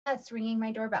Yes, ringing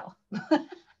my doorbell.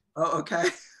 Oh, okay.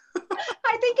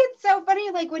 I think it's so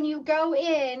funny. Like when you go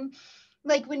in,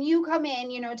 like when you come in,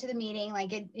 to the meeting,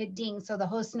 like it dings so the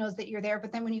host knows that you're there.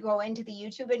 But then when you go into the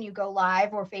YouTube and you go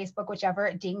live or Facebook, whichever,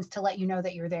 it dings to let you know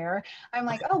that you're there. I'm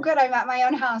like, oh, good, I'm at my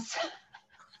own house.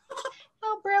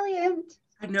 Oh, brilliant.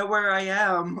 I know where I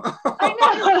am.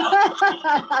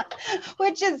 I know.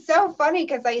 Which is so funny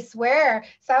because I swear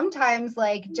sometimes,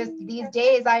 like just these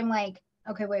days, I'm like,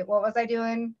 okay, wait, what was I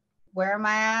doing? Where am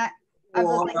I at? I have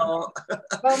those like Well,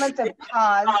 moments of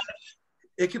pause.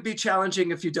 it could be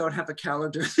challenging if you don't have a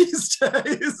calendar these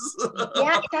days.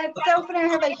 Yeah, that's so funny. I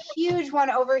have a huge one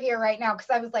over here right now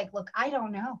because I was like, look, I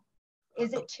don't know.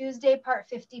 Is it Tuesday part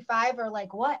 55 or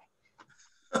like what?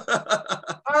 All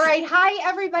right. Hi,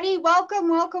 everybody. Welcome,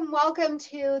 welcome, welcome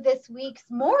to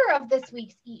more of this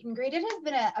week's Eat and Greet. It has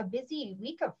been a busy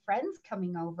week of friends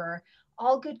coming over.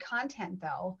 All good content,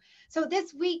 though. So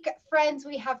this week, friends,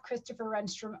 we have Christopher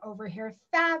Renstrom over here.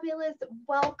 Fabulous.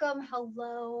 Welcome.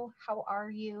 Hello. How are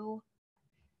you?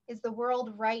 Is the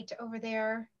world right over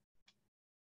there?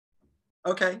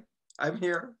 Okay, I'm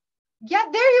here. Yeah,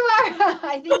 there you are.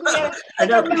 I think we had I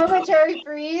like a know momentary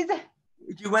freeze.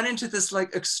 you went into this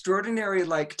like extraordinary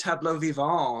like tableau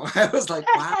vivant. I was like,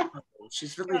 wow,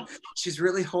 she's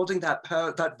really holding that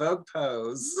Vogue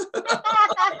pose.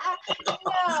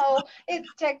 No, it's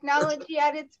technology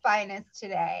at its finest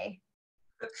today.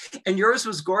 And yours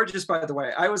was gorgeous, by the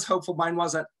way. I was hopeful mine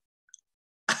wasn't.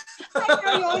 I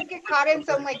know you always get caught in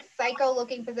some like psycho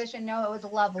looking position. No, it was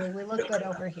lovely. We look good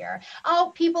over here.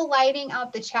 Oh, people lighting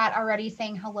up the chat already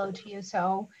saying hello to you.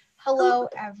 So hello,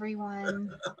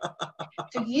 everyone.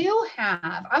 So you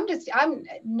have, I'm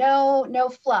no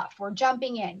fluff. We're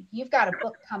jumping in. You've got a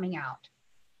book coming out.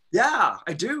 Yeah,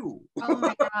 I do. Oh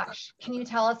my gosh. Can you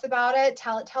tell us about it?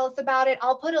 Tell us about it.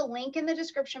 I'll put a link in the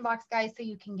description box, guys, so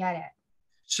you can get it.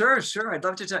 Sure. I'd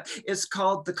love to tell. It's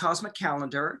called The Cosmic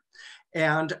Calendar,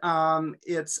 and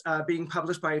it's being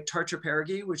published by Tarcher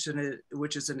Perigee,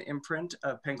 which is an imprint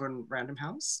of Penguin Random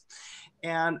House.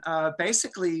 And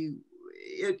basically,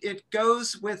 it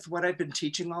goes with what I've been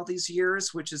teaching all these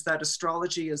years, which is that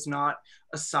astrology is not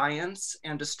a science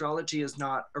and astrology is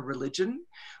not a religion.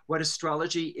 What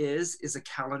astrology is a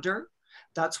calendar.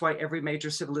 That's why every major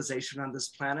civilization on this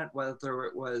planet, whether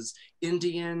it was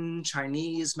Indian,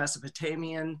 Chinese,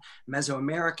 Mesopotamian,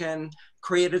 Mesoamerican,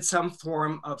 created some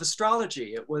form of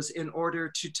astrology. It was in order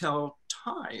to tell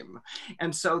time.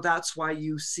 And so that's why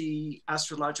you see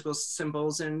astrological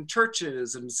symbols in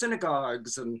churches and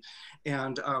synagogues and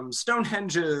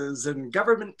Stonehenges and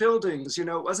government buildings. It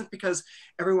wasn't because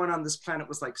everyone on this planet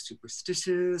was like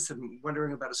superstitious and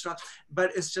wondering about astrology,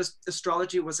 but it's just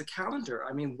astrology was a calendar.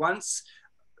 I mean, once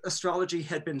astrology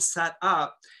had been set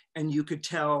up and you could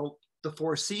tell the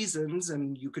 4 seasons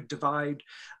and you could divide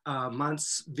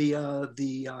months via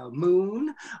the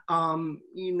moon,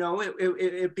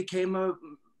 it became a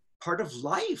part of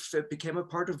life. It became a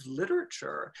part of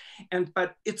literature.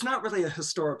 But it's not really a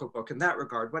historical book in that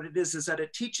regard. What it is that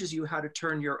it teaches you how to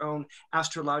turn your own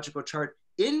astrological chart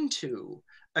into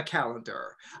a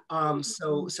calendar.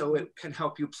 So it can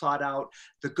help you plot out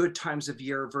the good times of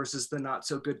year versus the not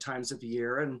so good times of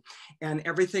year. And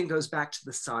everything goes back to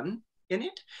the sun in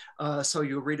it. So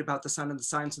you'll read about the sun and the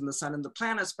signs and the sun and the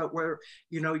planets, but where,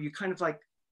 you kind of like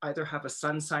either have a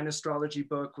sun sign astrology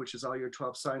book, which is all your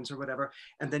 12 signs or whatever,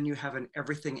 and then you have an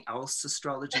everything else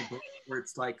astrology book where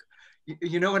it's like,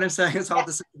 you know what I'm saying? It's all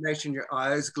this information, your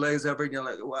eyes glaze over and you're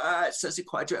like, what? Ceci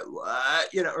quadrant, what?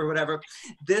 Or whatever.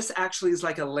 This actually is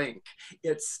like a link.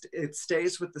 It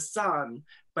stays with the sun,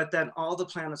 but then all the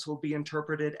planets will be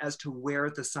interpreted as to where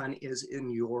the sun is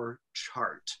in your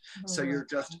chart. So you're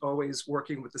just always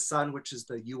working with the sun, which is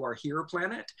the you are here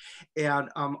planet, and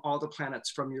all the planets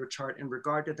from your chart in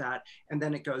regard to that. And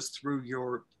then it goes through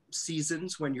your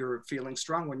seasons, when you're feeling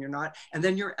strong, when you're not, and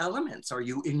then your elements. Are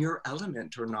you in your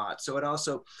element or not? So it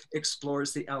also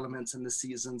explores the elements and the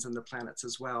seasons and the planets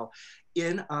as well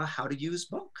in a how to use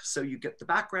book. So you get the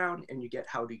background and you get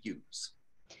how to use.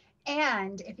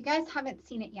 And if you guys haven't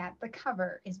seen it yet, the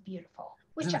cover is beautiful,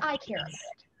 which I care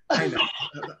about. I know.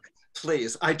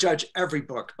 Please, I judge every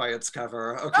book by its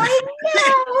cover. Okay. I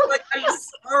know. Like, I'm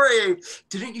sorry.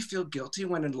 Didn't you feel guilty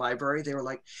when in library they were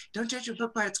like, "Don't judge a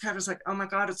book by its cover"? It's like, oh my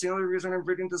God, it's the only reason I'm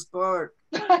reading this book.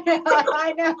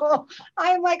 I know.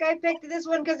 I'm like, I picked this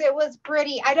one because it was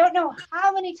pretty. I don't know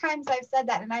how many times I've said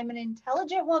that, and I'm an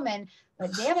intelligent woman,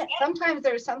 but damn it, sometimes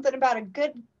there's something about a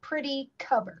good, pretty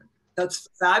cover. That's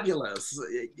fabulous.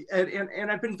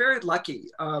 And I've been very lucky.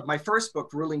 My first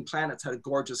book, Ruling Planets, had a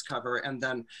gorgeous cover. And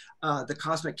then The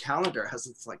Cosmic Calendar has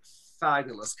this like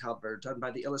fabulous cover done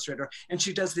by the illustrator, and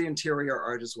she does the interior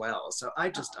art as well. So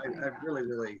I really,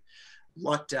 really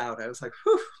lucked out. I was like,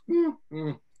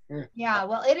 whew, yeah,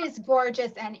 well, it is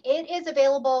gorgeous, and it is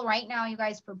available right now, you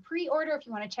guys, for pre-order. If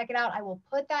you want to check it out, I will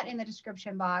put that in the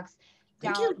description box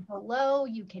down below.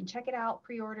 You can check it out,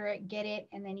 pre-order it, get it,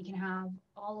 and then you can have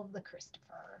all of the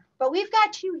Christopher. But we've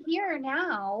got you here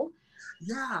now.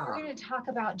 Yeah. We're going to talk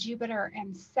about Jupiter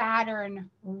and Saturn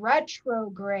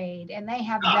retrograde, and they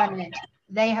have done it.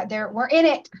 We're in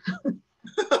it.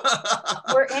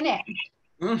 We're in it.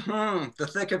 The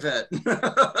thick of it.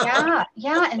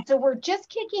 Yeah. And so we're just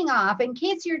kicking off. In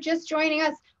case you're just joining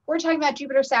us, we're talking about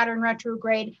Jupiter, Saturn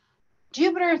retrograde.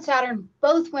 Jupiter and Saturn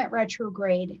both went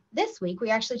retrograde this week.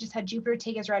 We actually just had Jupiter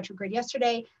take its retrograde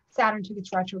yesterday. Saturn took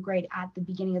its retrograde at the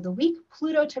beginning of the week.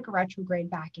 Pluto took a retrograde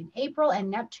back in April, and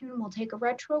Neptune will take a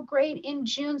retrograde in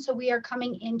June. So we are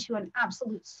coming into an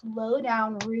absolute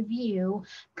slowdown review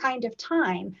kind of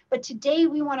time. But today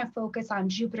we want to focus on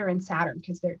Jupiter and Saturn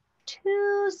because they're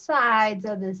two sides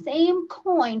of the same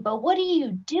coin. But what do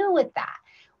you do with that?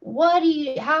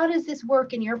 How does this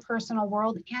work in your personal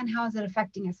world, and how is it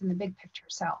affecting us in the big picture?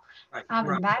 So I've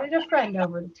invited a friend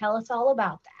over to tell us all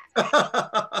about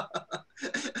that.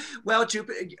 Well,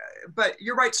 but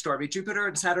you're right, Stormie. Jupiter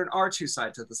and Saturn are two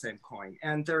sides of the same coin,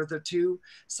 and they're the two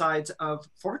sides of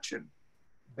fortune,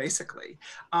 basically.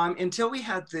 Until we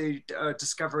had the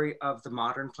discovery of the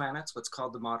modern planets, what's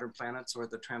called the modern planets or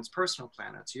the transpersonal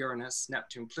planets, Uranus,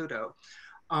 Neptune, Pluto,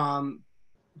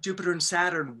 Jupiter and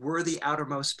Saturn were the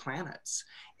outermost planets.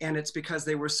 And it's because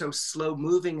they were so slow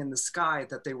moving in the sky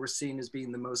that they were seen as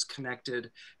being the most connected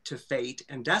to fate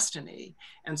and destiny.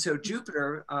 And so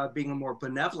Jupiter, being a more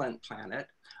benevolent planet,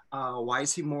 why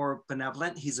is he more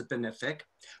benevolent? He's a benefic.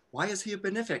 Why is he a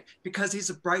benefic? Because he's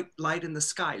a bright light in the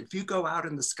sky. If you go out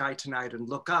in the sky tonight and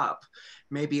look up,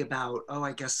 maybe about,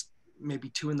 I guess, maybe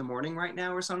 2 in the morning right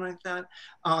now or something like that,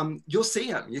 you'll see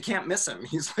him. You can't miss him.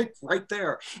 He's like right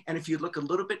there. And if you look a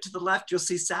little bit to the left, you'll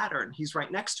see Saturn. He's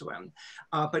right next to him.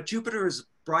 But Jupiter is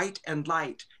bright and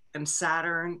light, and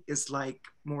Saturn is like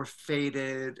more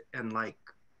faded and like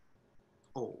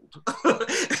old.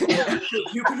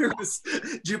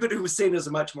 Jupiter was seen as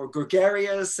a much more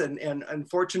gregarious and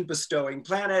fortune bestowing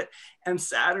planet, and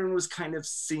Saturn was kind of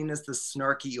seen as the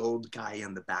snarky old guy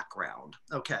in the background.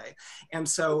 Okay, and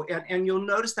so and you'll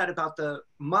notice that about the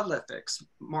malefics.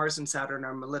 Mars and Saturn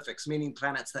are malefics, meaning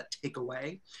planets that take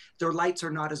away. Their lights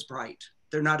are not as bright.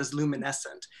 They're not as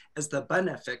luminescent as the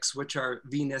benefics, which are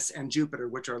Venus and Jupiter,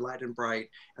 which are light and bright,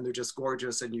 and they're just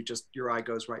gorgeous, and your eye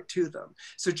goes right to them.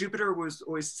 So Jupiter was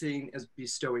always seen as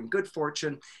bestowing good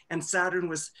fortune, and Saturn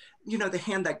was, the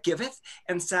hand that giveth,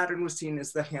 and Saturn was seen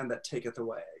as the hand that taketh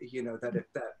away.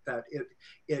 That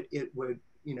it would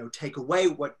take away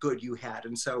what good you had,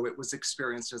 and so it was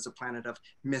experienced as a planet of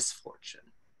misfortune.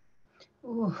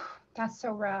 Ooh, that's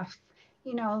so rough.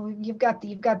 You've got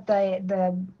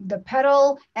the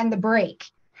pedal and the brake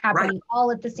happening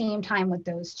all at the same time with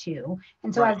those two.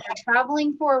 And so as they're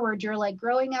traveling forward, you're like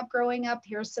growing up,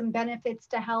 here's some benefits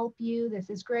to help you. This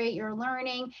is great. You're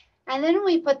learning. And then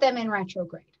we put them in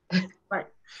retrograde. Right.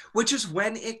 Which is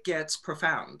when it gets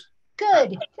profound.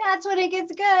 Good. That's when it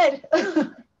gets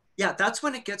good. Yeah, that's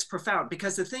when it gets profound,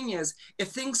 because the thing is, if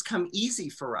things come easy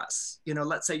for us,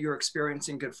 let's say you're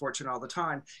experiencing good fortune all the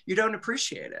time, you don't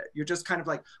appreciate it. You're just kind of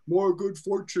like, more good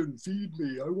fortune, feed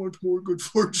me. I want more good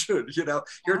fortune.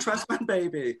 You're a trust fund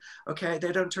baby. Okay,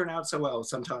 they don't turn out so well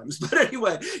sometimes. But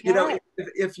anyway,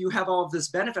 if you have all of this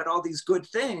benefit, all these good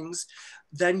things,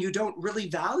 then you don't really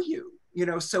value,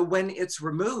 so when it's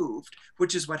removed,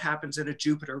 which is what happens in a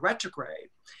Jupiter retrograde.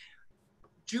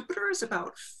 Jupiter is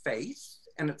about faith,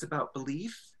 and it's about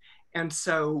belief. And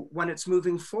so when it's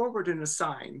moving forward in a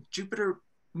sign, Jupiter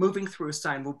moving through a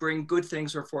sign will bring good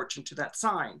things or fortune to that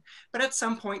sign. But at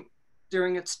some point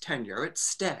during its tenure, its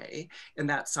stay in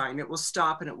that sign, it will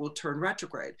stop and it will turn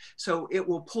retrograde. So it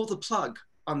will pull the plug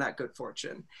on that good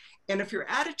fortune. And if your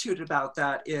attitude about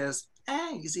that is,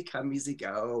 easy come, easy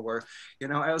go, or,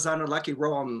 I was on a lucky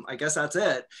roll and I guess that's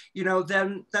it,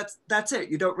 then that's it.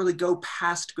 You don't really go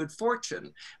past good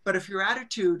fortune. But if your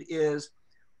attitude is,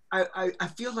 I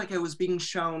feel like I was being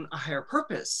shown a higher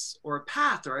purpose or a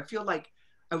path, or I feel like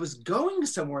I was going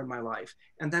somewhere in my life,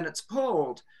 and then it's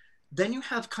pulled, then you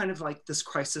have kind of like this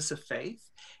crisis of faith.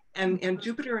 And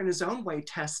Jupiter in his own way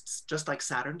tests, just like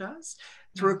Saturn does,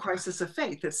 through a crisis of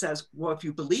faith. It says, well, if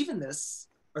you believe in this,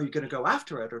 are you going to go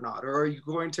after it or not? Or are you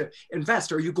going to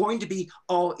invest? Or are you going to be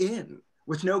all in?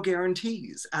 with no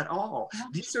guarantees at all.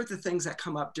 These are the things that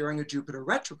come up during a Jupiter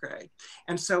retrograde.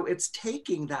 And so it's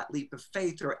taking that leap of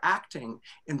faith or acting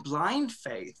in blind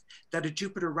faith that a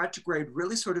Jupiter retrograde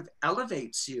really sort of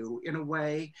elevates you in a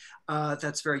way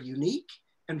that's very unique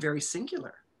and very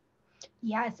singular.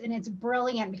 Yes, and it's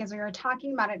brilliant because we were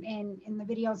talking about it in the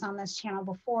videos on this channel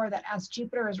before, that as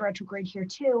Jupiter is retrograde here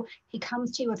too, he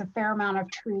comes to you with a fair amount of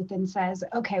truth and says,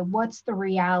 okay, what's the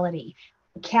reality?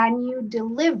 Can you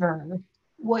deliver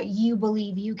what you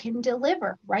believe you can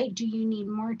deliver, right? Do you need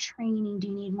more training? Do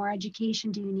you need more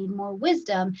education? Do you need more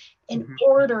wisdom in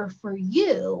order for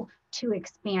you to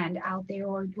expand out there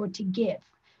or to give?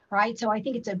 Right. So I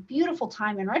think it's a beautiful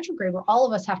time in retrograde where all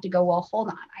of us have to go, well, hold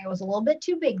on, I was a little bit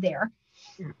too big there.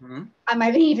 I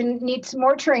might even need some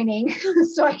more training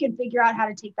so I can figure out how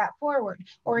to take that forward,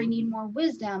 or I need more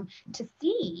wisdom to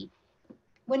see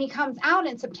when he comes out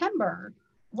in September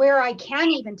where I can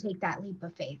even take that leap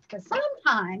of faith. Because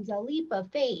sometimes a leap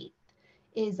of faith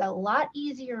is a lot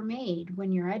easier made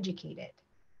when you're educated.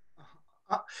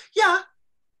 Yeah.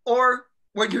 Or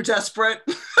when you're desperate.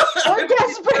 Or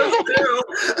desperate.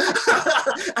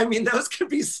 I mean, those can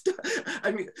be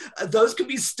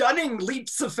stunning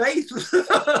leaps of faith.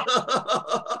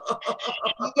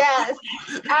 Yes,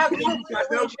 absolutely. You've got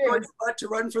no choice but to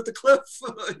run for the cliff,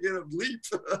 leap.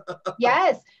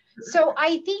 Yes. So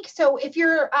I think, so if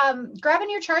you're grabbing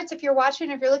your charts, if you're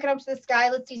watching, if you're looking up to the sky,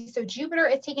 let's see. So Jupiter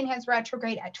is taking his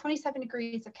retrograde at 27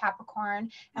 degrees of Capricorn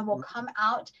and will come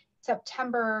out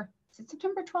September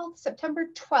 12th? September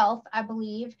 12th, I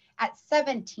believe, at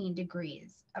 17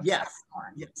 degrees of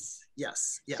Capricorn.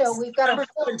 Yes. So we've got September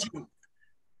 17th.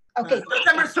 Okay.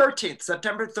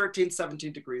 September 13th,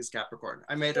 17 degrees Capricorn.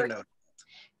 I made a note.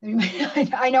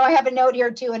 I know I have a note here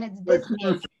too, and it's this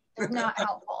big. It's not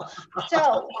helpful.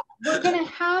 So we're going to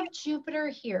have Jupiter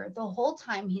here the whole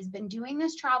time. He's been doing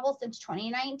this travel since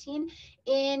 2019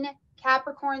 in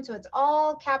Capricorn. So it's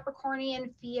all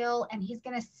Capricornian feel, and he's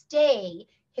going to stay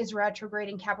his retrograde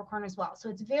in Capricorn as well. So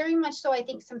it's very much so, I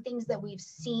think, some things that we've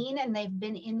seen and they've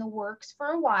been in the works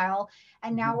for a while,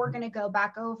 and now we're going to go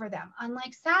back over them.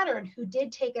 Unlike Saturn, who did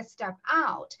take a step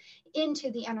out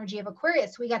into the energy of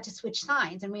Aquarius, we got to switch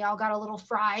signs and we all got a little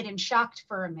fried and shocked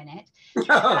for a minute.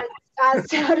 As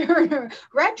Saturn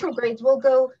retrogrades will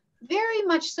go very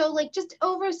much so, like, just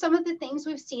over some of the things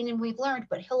we've seen and we've learned,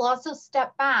 but he'll also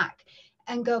step back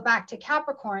and go back to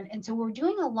Capricorn. And so we're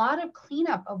doing a lot of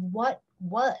cleanup of what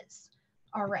was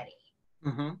already.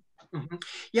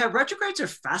 Yeah, retrogrades are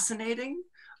fascinating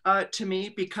to me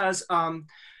because I've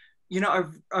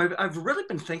really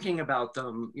been thinking about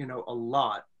them a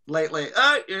lot lately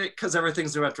because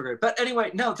everything's a retrograde. But anyway,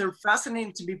 no, they're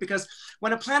fascinating to me because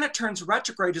when a planet turns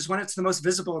retrograde is when it's the most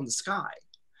visible in the sky.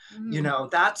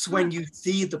 That's when you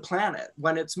see the planet.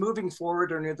 When it's moving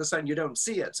forward or near the sun, you don't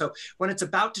see it. So when it's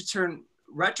about to turn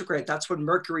retrograde, that's when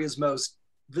Mercury is most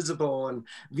visible, and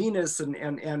Venus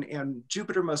and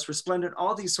Jupiter most resplendent,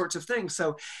 all these sorts of things.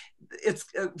 So it's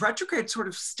retrograde sort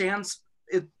of stands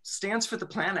for the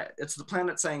planet. It's the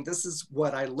planet saying, this is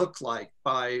what I look like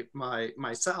by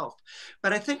myself.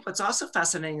 But I think what's also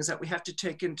fascinating is that we have to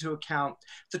take into account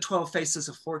the 12 faces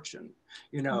of fortune,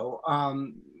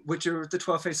 which are the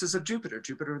 12 faces of Jupiter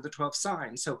and the 12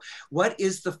 signs. So what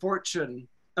is the fortune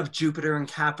of Jupiter in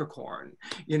Capricorn,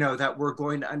 that we're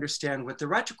going to understand with the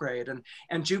retrograde,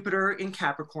 and Jupiter in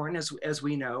Capricorn, as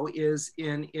we know, is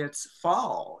in its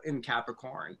fall in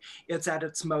Capricorn. It's at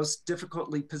its most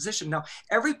difficultly positioned. Now,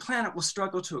 every planet will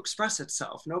struggle to express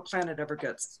itself. No planet ever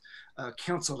gets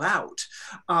canceled out.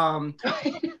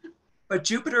 But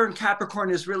Jupiter in Capricorn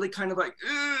is really kind of like,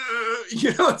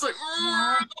 it's like,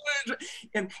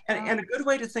 and a good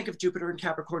way to think of Jupiter in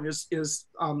Capricorn is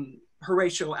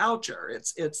Horatio Alger.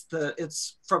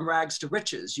 It's from rags to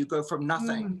riches. You go from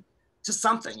nothing to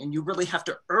something, and you really have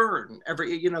to earn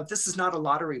this is not a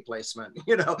lottery placement,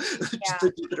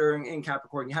 the Jupiter in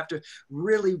Capricorn. You have to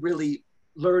really, really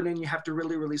learn, and you have to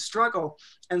really, really struggle.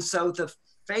 And so the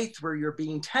faith where you're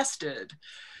being tested,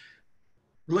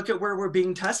 look at where we're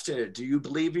being tested. Do you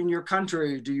believe in your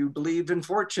country? Do you believe in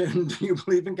fortune? Do you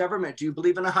believe in government? Do you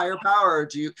believe in a higher power?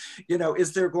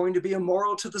 Is there going to be a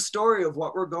moral to the story of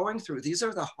what we're going through? These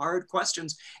are the hard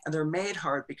questions, and they're made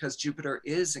hard because Jupiter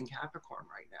is in Capricorn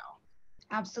right now.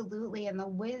 Absolutely. And the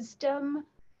wisdom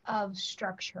of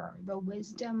structure, the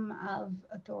wisdom of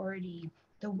authority,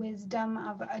 the wisdom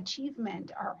of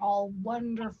achievement are all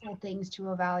wonderful things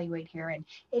to evaluate here. And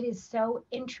it is so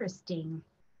interesting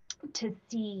to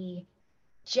see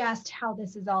just how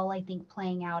this is all, I think,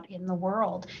 playing out in the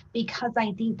world, because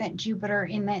I think that Jupiter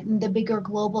in the bigger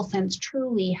global sense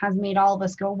truly has made all of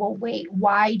us go, well, wait,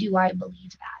 why do I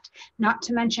believe that? Not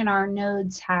to mention our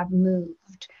nodes have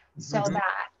moved. So Mhm.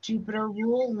 that Jupiter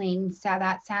ruling, so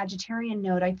that Sagittarian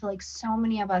node, I feel like so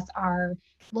many of us are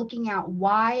looking at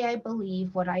why I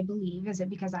believe what I believe. Is it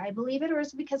because I believe it, or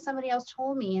is it because somebody else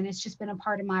told me and it's just been a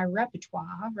part of my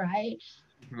repertoire, right?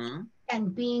 Mhm.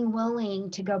 And being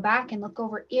willing to go back and look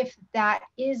over if that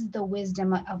is the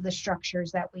wisdom of the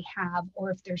structures that we have,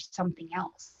 or if there's something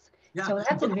else. Yeah. So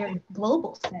that's in a very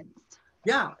global sense.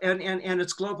 Yeah, and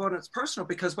it's global and it's personal,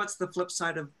 because what's the flip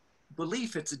side of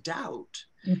belief? It's doubt.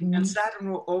 And Mm-hmm.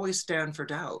 Saturn will always stand for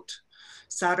doubt.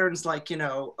 Saturn's like,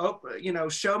 oh,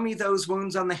 show me those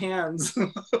wounds on the hands.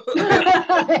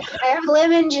 I have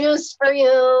lemon juice for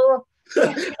you.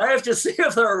 I have to see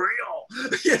if they're real.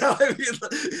 I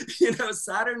mean,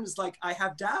 Saturn is like, I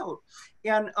have doubt.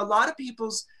 And a lot of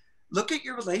people's look at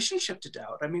your relationship to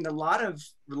doubt. I mean, a lot of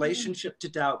relationship to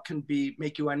doubt can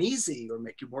make you uneasy, or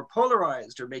make you more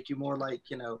polarized, or make you more like,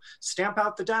 stamp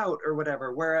out the doubt or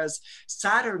whatever. Whereas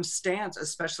Saturn stands,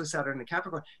 especially Saturn in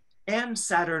Capricorn and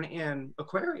Saturn in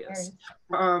Aquarius.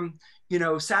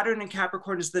 Saturn in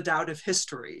Capricorn is the doubt of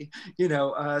history.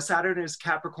 Saturn is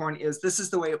Capricorn this is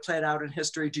the way it played out in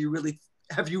history.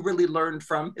 Have you really learned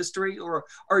from history, or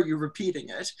are you repeating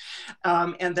it?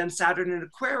 And then Saturn in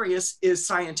Aquarius is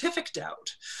scientific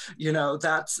doubt.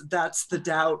 That's the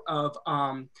doubt of,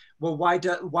 well, why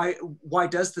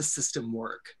does the system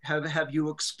work? Have you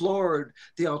explored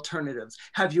the alternatives?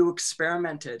 Have you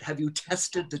experimented? Have you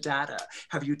tested the data?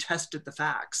 Have you tested the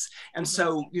facts? And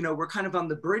so, we're kind of on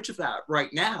the bridge of that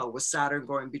right now, with Saturn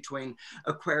going between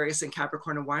Aquarius and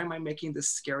Capricorn. And why am I making this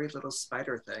scary little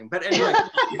spider thing? But anyway.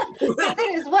 That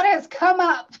is what has come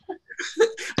up.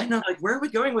 I know, like, where are we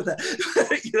going with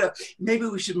that? Maybe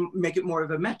we should make it more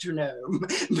of a metronome.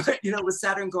 But, with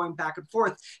Saturn going back and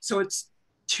forth. So it's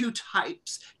two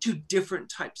different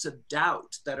types of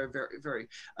doubt that are very, very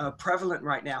prevalent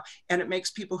right now. And it makes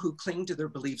people who cling to their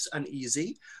beliefs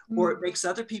uneasy, or it makes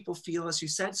other people feel, as you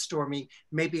said, Stormie,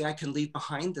 maybe I can leave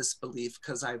behind this belief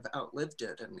because I've outlived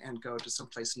it, and go to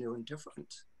someplace new and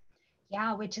different.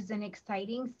 Yeah, which is an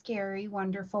exciting, scary,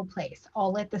 wonderful place,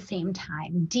 all at the same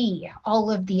time. D,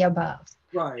 all of the above.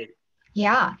 Right.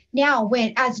 Yeah. Now,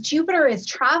 as Jupiter is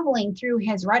traveling through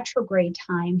his retrograde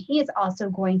time, he is also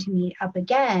going to meet up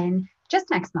again just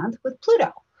next month with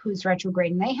Pluto, who's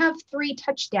retrograde. And they have 3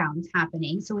 touchdowns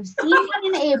happening. So we've seen one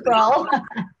in April.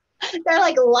 They're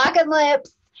like locking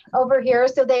lips over here.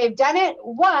 So they've done it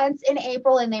once in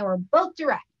April, and they were both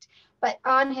direct. But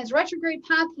on his retrograde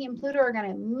path, he and Pluto are going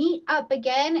to meet up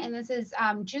again. And this is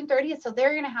June 30th. So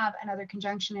they're going to have another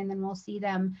conjunction, and then we'll see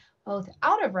them both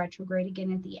out of retrograde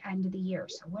again at the end of the year.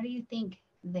 So what do you think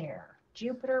there?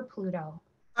 Jupiter, Pluto.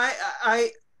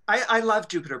 I love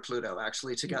Jupiter, Pluto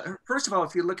actually together. First of all,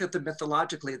 if you look at them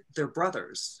mythologically, they're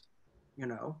brothers.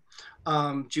 Jupiter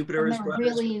And is they're brothers.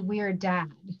 really weird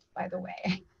dad, by the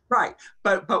way. Right.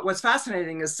 But what's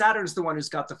fascinating is Saturn's the one who's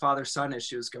got the father-son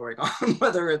issues going on,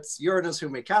 whether it's Uranus,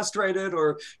 whom he castrated,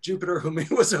 or Jupiter, whom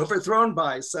he was overthrown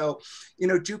by. So,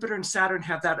 Jupiter and Saturn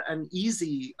have that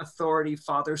uneasy authority,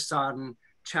 father-son,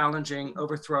 challenging,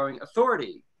 overthrowing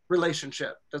authority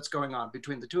relationship that's going on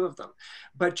between the two of them.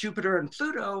 But Jupiter and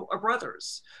Pluto are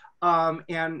brothers.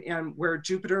 And where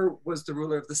Jupiter was the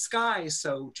ruler of the sky,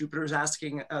 so Jupiter is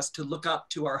asking us to look up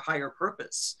to our higher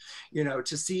purpose,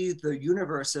 to see the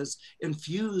universe as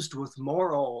infused with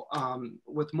moral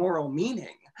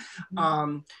meaning.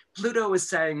 Pluto is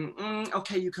saying,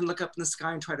 okay, you can look up in the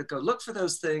sky and try to go look for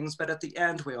those things, but at the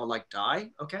end we all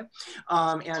die, okay?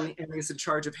 And he's in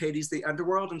charge of Hades, the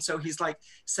underworld, and so he's like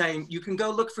saying, you can go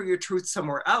look for your truth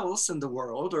somewhere else in the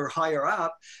world or higher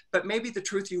up, but maybe the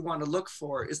truth you want to look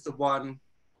for is the one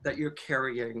that you're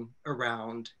carrying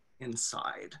around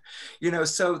inside.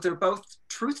 So they're both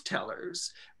truth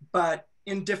tellers, but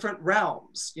in different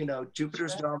realms.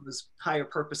 Jupiter's realm is higher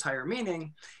purpose, higher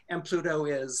meaning, and Pluto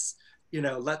is,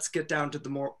 let's get down to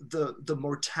the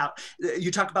mortality.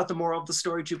 You talk about the moral of the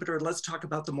story, Jupiter. Let's talk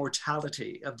about the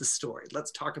mortality of the story.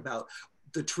 Let's talk about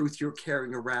the truth you're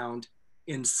carrying around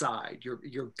inside,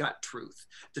 your gut truth,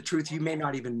 the truth you may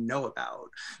not even know about.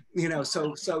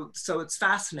 So it's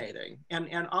fascinating.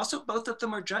 And also both of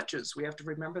them are judges. We have to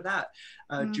remember that.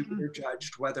 Jupiter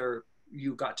judged whether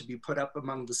you got to be put up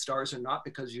among the stars or not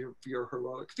because of your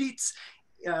heroic feats.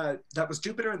 That was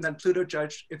Jupiter, and then Pluto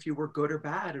judged if you were good or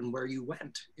bad and where you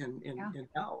went in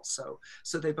hell. So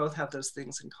they both have those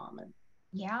things in common.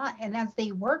 Yeah, and as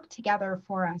they work together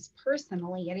for us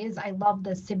personally, it is, I love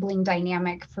the sibling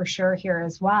dynamic for sure here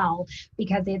as well,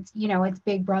 because it's, it's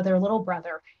big brother, little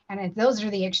brother, and those are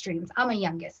the extremes. I'm a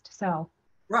youngest, so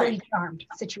Right. pretty charmed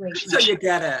situation. So you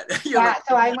get it. You're Yeah, like,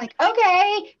 so I'm like,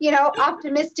 okay,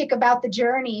 optimistic about the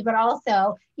journey, but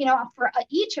also, for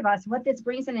each of us, what this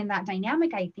brings in that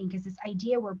dynamic, I think, is this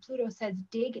idea where Pluto says,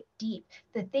 dig deep.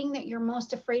 The thing that you're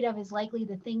most afraid of is likely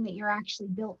the thing that you're actually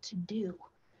built to do.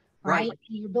 Right? right.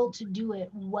 You're built to do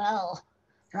it well,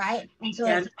 right? And so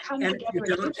as And you come and if you together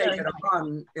with don't take Jupiter, it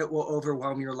on, it will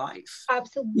overwhelm your life.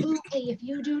 absolutely, if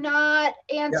you do not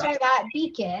answer Yeah. that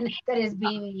beacon that is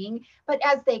beaming, but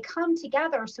as they come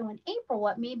together, so in April,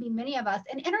 what maybe many of us,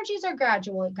 and energies are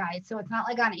gradual, guys, so it's not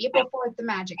like on April 4th, the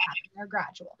magic happened, they're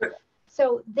gradual.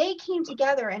 So they came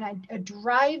together and a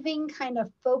driving kind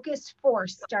of focused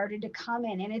force started to come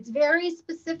in. And it's very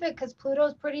specific because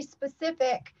Pluto's pretty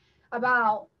specific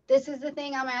about this is the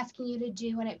thing I'm asking you to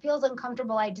do. And it feels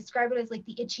uncomfortable. I describe it as like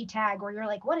the itchy tag where you're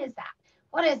like, what is that?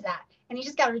 What is that? And you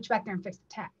just got to reach back there and fix the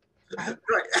tag. Right?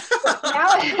 So now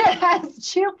as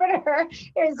Jupiter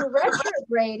is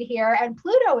retrograde here and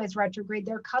Pluto is retrograde,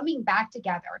 they're coming back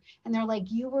together and they're like,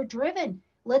 you were driven.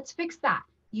 Let's fix that.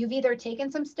 You've either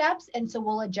taken some steps and so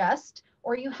we'll adjust,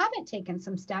 or you haven't taken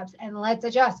some steps and let's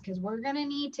adjust because we're going to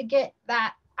need to get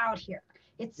that out here.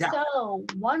 It's so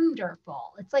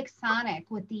wonderful. It's like Sonic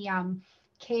with the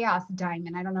chaos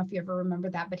diamond. I don't know if you ever remember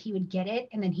that, but he would get it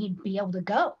and then he'd be able to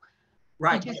go.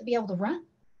 Right. He'd just be able to run.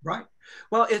 Right.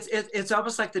 Well, it's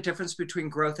almost like the difference between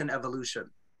growth and evolution.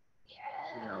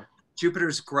 Yeah.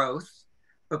 Jupiter's growth,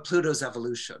 but Pluto's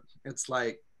evolution. It's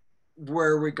like,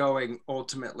 where are we going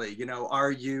ultimately?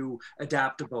 Are you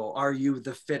adaptable? Are you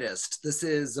the fittest? This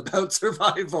is about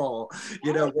survival,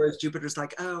 whereas Jupiter's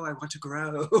like, oh, I want to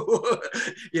grow.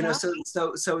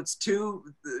 So it's two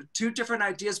different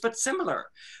ideas, but similar,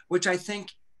 which I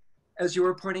think, as you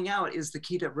were pointing out, is the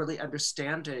key to really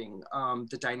understanding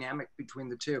the dynamic between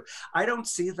the two. I don't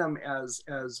see them as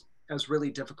really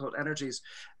difficult energies.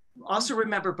 Also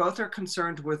remember, both are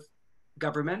concerned with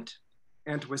government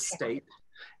and with state.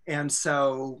 And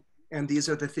these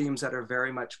are the themes that are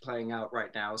very much playing out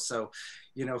right now. So,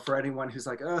 for anyone who's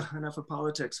like, oh, enough of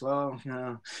politics, well,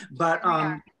 but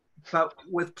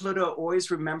with Pluto, always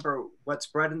remember what's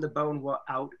bred in the bone will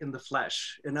out in the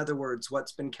flesh. In other words,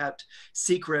 what's been kept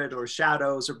secret or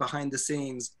shadows or behind the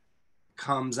scenes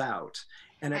comes out,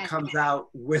 and it comes out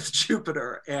with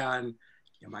Jupiter, and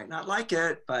you might not like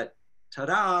it, but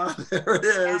ta-da, there it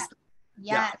is.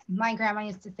 Yes, my grandma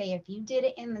used to say, if you did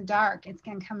it in the dark, it's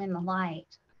going to come in the light.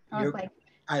 I was like,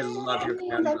 I love your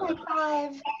grandmother. I'm like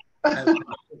 5. I love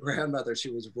your grandmother.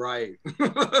 She was right.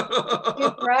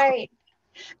 You're right.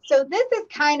 So this is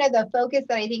kind of the focus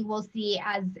that I think we'll see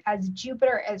as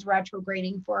Jupiter is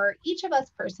retrograding for each of us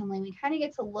personally. We kind of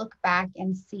get to look back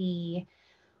and see,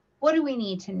 what do we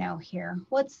need to know here?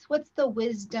 What's the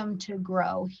wisdom to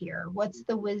grow here? What's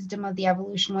the wisdom of the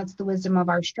evolution? What's the wisdom of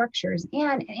our structures?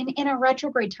 And in a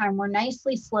retrograde time, we're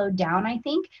nicely slowed down, I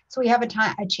think. So we have a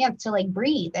chance to like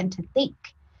breathe and to think,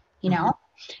 Now,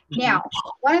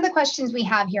 one of the questions we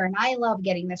have here, and I love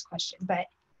getting this question, but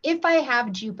if I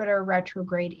have Jupiter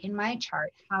retrograde in my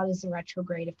chart, how does the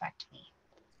retrograde affect me?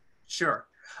 Sure.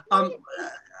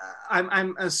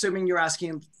 I'm assuming you're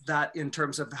asking that in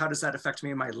terms of how does that affect me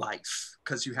in my life,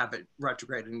 because you have it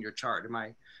retrograde in your chart. Am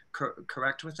I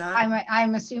correct with that?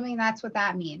 I'm assuming that's what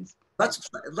that means.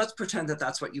 Let's pretend that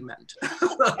that's what you meant.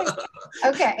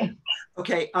 Okay.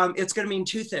 Okay. It's going to mean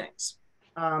two things.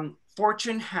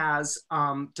 Fortune has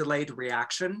delayed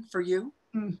reaction for you.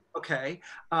 Okay,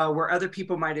 where other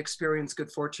people might experience good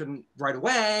fortune right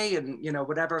away and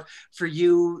whatever, for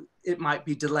you it might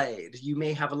be delayed. You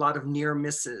may have a lot of near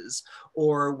misses,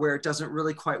 or where it doesn't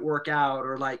really quite work out,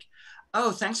 or like,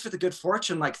 oh, thanks for the good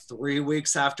fortune like 3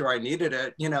 weeks after I needed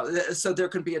it, so there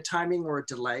can be a timing or a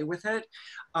delay with it.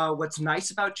 What's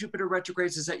nice about Jupiter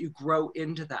retrogrades is that you grow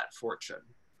into that fortune.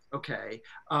 Okay,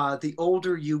 the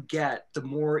older you get, the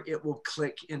more it will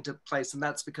click into place, and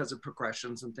that's because of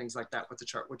progressions and things like that with the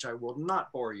chart, which I will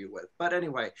not bore you with. But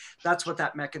anyway, that's what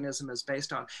that mechanism is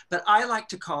based on. But I like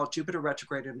to call Jupiter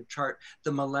retrograde in the chart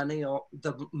the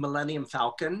Millennium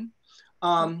Falcon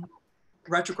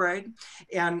retrograde.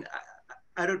 And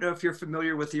I don't know if you're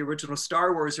familiar with the original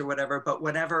Star Wars or whatever, but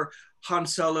whenever Han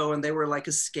Solo and they were like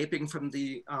escaping from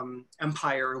the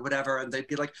Empire or whatever, and they'd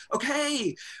be like,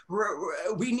 okay,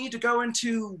 we need to go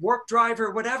into warp drive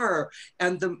or whatever.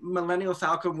 And the Millennial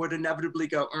Falcon would inevitably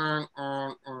go, like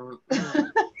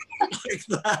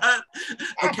that.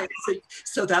 Okay,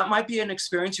 so that might be an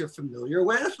experience you're familiar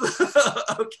with.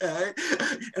 Okay,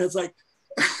 and it's like,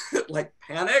 like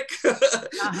panic.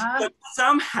 But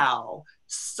somehow,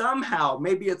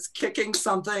 maybe it's kicking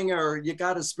something, or you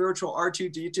got a spiritual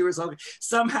R2D2 or something.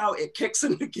 Somehow it kicks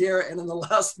into gear, and in the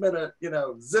last minute,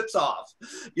 zips off.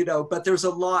 But there's a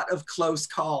lot of close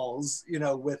calls,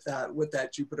 with that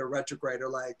Jupiter retrograde, or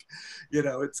like,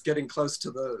 it's getting close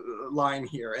to the line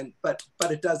here, but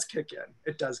it does kick in.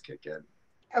 It does kick in.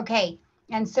 Okay.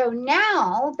 And so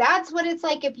now that's what it's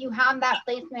like if you have that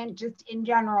placement just in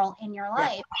general in your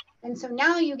life. Yeah. And so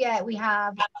now we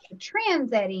have a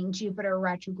transiting Jupiter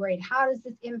retrograde. How does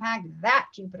this impact that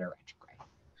Jupiter retrograde?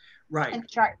 Right. And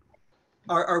chart.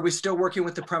 Are we still working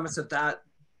with the premise of that?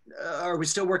 Are we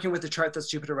still working with the chart that's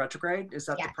Jupiter retrograde? Is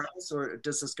that the premise, or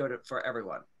does this go for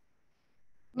everyone?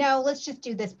 No, let's just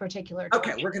do this particular chart.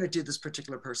 Okay, we're going to do this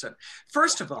particular person.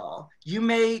 First of all, you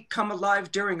may come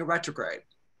alive during a retrograde.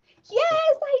 Yes,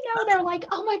 I know. They're like,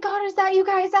 oh my God, is that you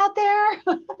guys out there?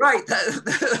 Right.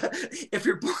 If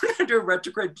you're born under a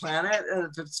retrograde planet, and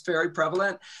if it's very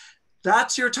prevalent,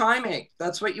 that's your timing.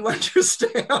 That's what you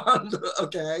understand.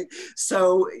 Okay.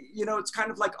 So, it's kind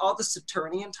of like all the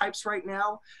Saturnian types right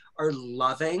now are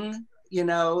loving,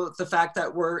 the fact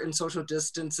that we're in social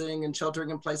distancing and sheltering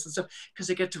in place and stuff, because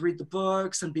they get to read the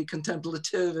books and be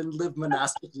contemplative and live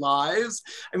monastic lives.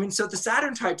 I mean, so the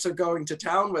Saturn types are going to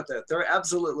town with it. They're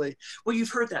absolutely, well, you've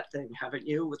heard that thing, haven't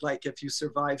you? With like, if you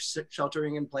survive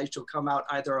sheltering in place, you'll come out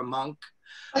either a monk,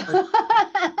 you'll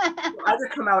either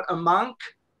come out a monk,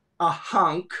 a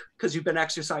hunk, because you've been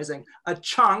exercising, a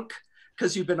chunk,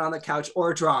 because you've been on the couch,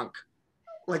 or drunk.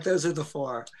 Like, those are the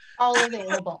four. All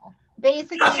available.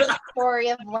 Basically, the story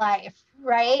of life,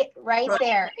 right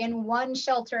there in one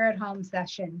shelter at home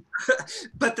session.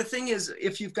 But the thing is,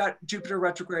 if you've got Jupiter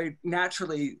retrograde,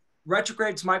 naturally,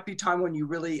 retrogrades might be time when you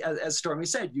really, as Stormie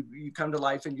said, you come to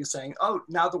life and you're saying, oh,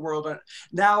 now the world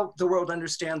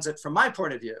understands it from my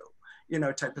point of view,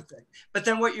 type of thing. But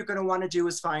then what you're going to want to do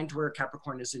is find where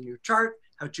Capricorn is in your chart,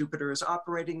 how Jupiter is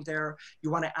operating there.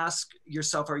 You want to ask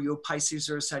yourself, are you a Pisces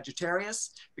or a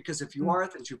Sagittarius? Because if you are,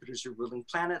 then Jupiter's your ruling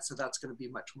planet, so that's going to be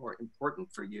much more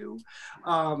important for you.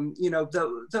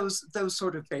 Those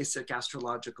sort of basic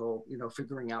astrological,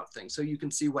 figuring out things, so you can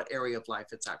see what area of life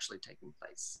it's actually taking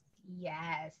place.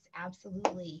 Yes,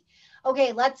 absolutely.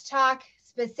 Okay, let's talk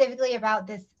specifically about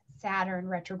this Saturn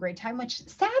retrograde time, which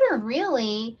Saturn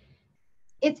really,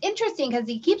 it's interesting because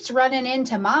he keeps running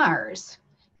into Mars.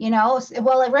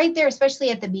 Well, right there, especially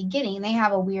at the beginning, they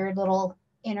have a weird little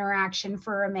interaction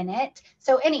for a minute.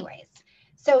 So anyways,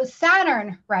 so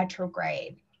Saturn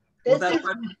retrograde.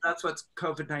 That's what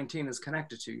COVID-19 is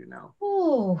connected to,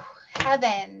 Ooh,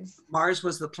 heavens. Mars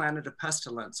was the planet of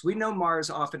pestilence. We know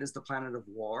Mars often is the planet of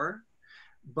war,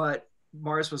 but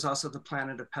Mars was also the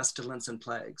planet of pestilence and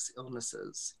plagues,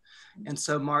 illnesses. And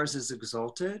so Mars is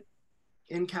exalted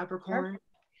in Capricorn. Sure.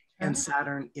 And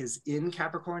Saturn is in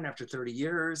Capricorn after 30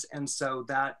 years. And so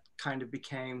that kind of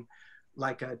became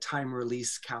like a time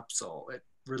release capsule. It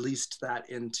released that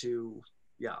into,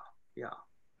 yeah.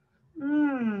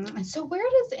 So where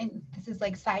this is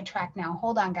like sidetracked now.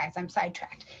 Hold on, guys, I'm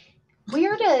sidetracked.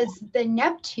 Where does the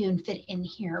Neptune fit in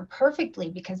here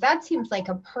perfectly? Because that seems like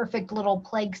a perfect little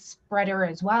plague spreader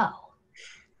as well.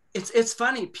 It's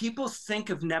funny, people think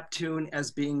of Neptune as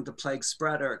being the plague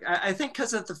spreader. I think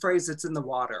because of the phrase "it's in the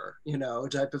water,"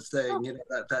 type of thing,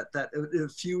 that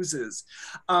it fuses.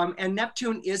 And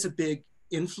Neptune is a big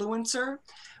influencer,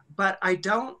 but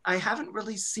I haven't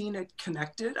really seen it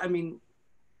connected. I mean,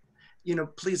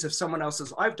 please, if someone else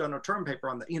says, I've done a term paper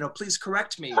on that, please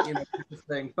correct me, type of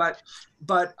thing. But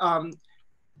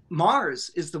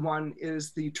Mars is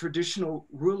the traditional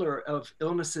ruler of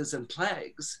illnesses and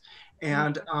plagues.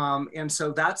 And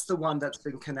so that's the one that's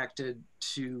been connected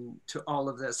to all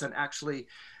of this. And actually,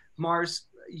 Mars,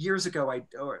 years ago,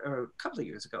 or a couple of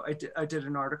years ago, I did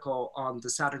an article on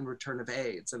the Saturn return of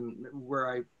AIDS, and where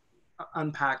I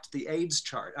unpacked the AIDS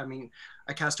chart. I mean,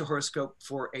 I cast a horoscope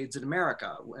for AIDS in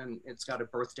America, and it's got a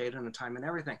birth date and a time and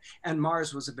everything. And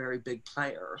Mars was a very big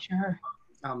player. Sure.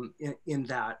 In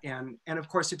that. And of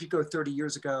course, if you go 30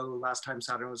 years ago, last time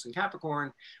Saturn was in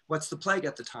Capricorn, what's the plague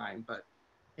at the time but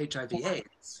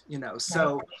HIV/AIDS,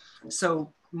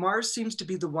 so Mars seems to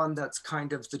be the one that's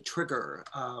kind of the trigger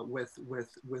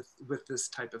with this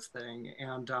type of thing,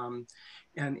 and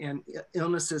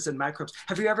illnesses and microbes.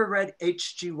 Have you ever read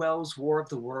H.G. Wells' War of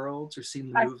the Worlds, or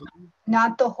seen the movie?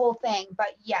 Not the whole thing,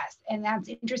 but yes. And that's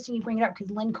interesting you bring it up,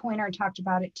 because Lynn Coiner talked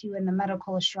about it too in the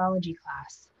medical astrology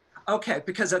class. Okay,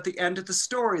 because at the end of the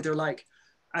story, they're like,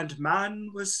 and man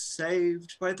was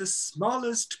saved by the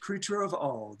smallest creature of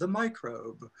all, the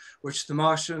microbe, which the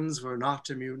Martians were not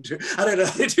immune to. I don't know,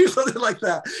 they do something like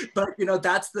that. But, you know,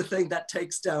 that's the thing that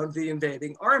takes down the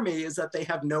invading army, is that they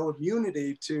have no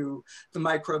immunity to the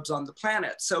microbes on the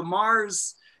planet. So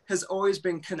Mars has always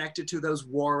been connected to those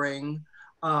warring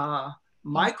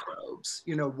microbes,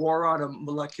 you know, war on a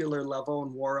molecular level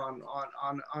and war on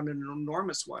an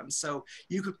enormous one. So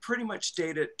you could pretty much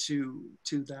date it to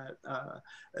that.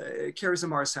 It carries a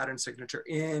Mars-Saturn signature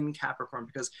in Capricorn,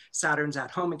 because Saturn's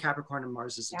at home in Capricorn and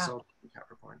Mars is exalted in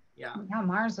Capricorn. Yeah. Yeah,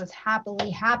 Mars was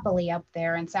happily up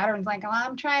there, and Saturn's like, oh,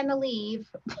 I'm trying to leave.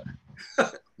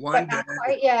 One day. Not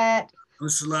quite yet. I'm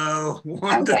slow.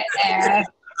 One day there.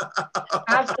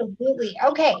 Absolutely.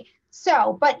 Okay.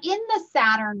 So, but in the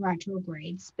Saturn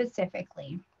retrograde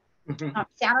specifically,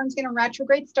 Saturn's going to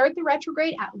retrograde, start the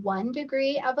retrograde at 1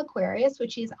 degree of Aquarius,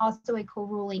 which is also a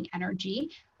co-ruling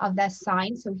energy of this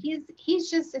sign. So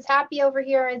he's just as happy over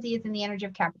here as he is in the energy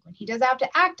of Capricorn. He does have to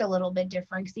act a little bit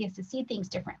different because he has to see things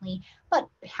differently, but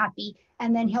happy.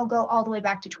 And then he'll go all the way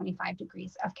back to 25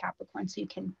 degrees of Capricorn. So you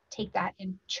can take that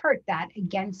and chart that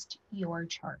against your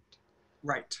chart.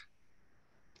 Right.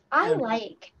 I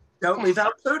like. Don't leave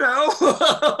out Pluto.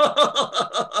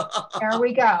 There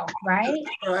we go, right?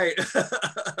 Right.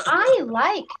 I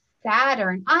like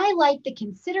Saturn. I like the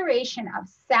consideration of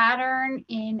Saturn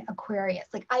in Aquarius.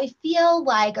 Like, I feel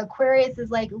like Aquarius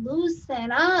is like,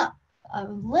 loosen up a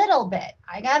little bit.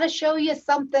 I got to show you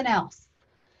something else,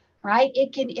 right?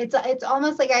 It's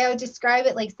almost like I would describe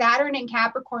it like Saturn in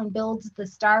Capricorn builds the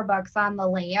Starbucks on the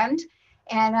land,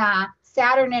 and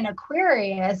Saturn in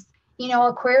Aquarius, you know,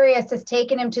 Aquarius has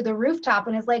taken him to the rooftop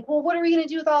and is like, well, what are we going to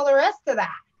do with all the rest of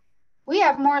that? We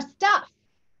have more stuff.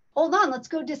 Hold on, let's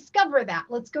go discover that.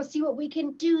 Let's go see what we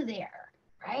can do there,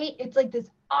 right? It's like this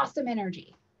awesome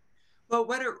energy. Well,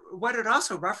 what it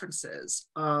also references,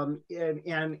 and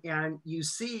you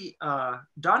see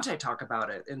Dante talk about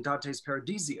it in Dante's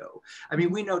Paradiso. I mean,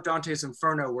 we know Dante's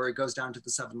Inferno, where it goes down to the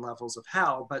 7 levels of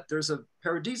hell, but there's a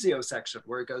Paradiso section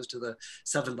where it goes to the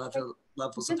 7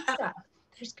 levels of hell.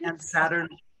 And Saturn,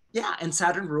 and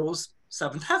Saturn rules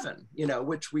 7th heaven, you know,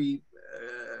 which we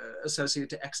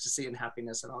associate to ecstasy and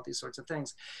happiness and all these sorts of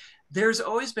things. There's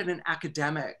always been an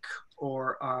academic,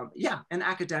 or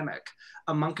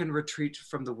a monk in retreat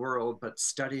from the world, but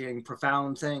studying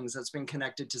profound things, that's been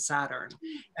connected to Saturn.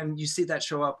 And you see that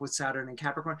show up with Saturn and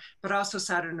Capricorn, but also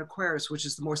Saturn and Aquarius, which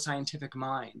is the more scientific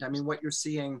mind. I mean, what you're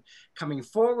seeing coming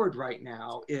forward right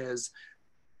now is,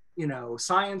 you know,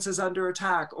 science is under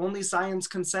attack. Only science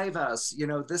can save us. You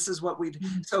know, this is what we.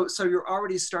 So you're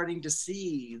already starting to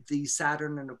see the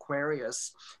Saturn and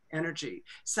Aquarius energy.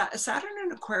 Saturn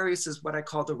and Aquarius is what I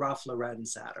call the Ralph Lauren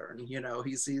Saturn. You know,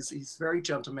 he's very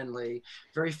gentlemanly,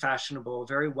 very fashionable,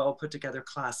 very well put together,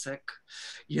 classic.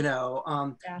 You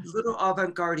know, little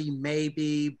avant-garde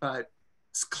maybe, but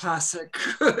it's classic,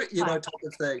 you know, type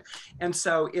of thing. And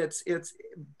so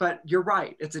but you're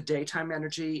right, it's a daytime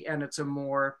energy, and it's a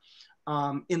more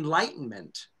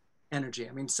enlightenment energy.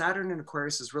 I mean, Saturn in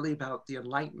Aquarius is really about the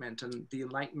Enlightenment, and the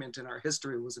Enlightenment in our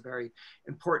history was a very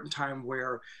important time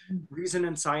where reason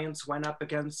and science went up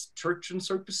against church and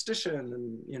superstition,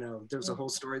 and, you know, there's a whole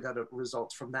story that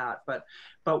results from that. But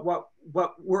what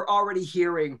we're already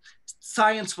hearing,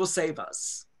 science will save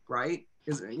us, right?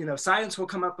 Is, you know, science will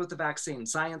come up with the vaccine.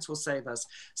 Science will save us.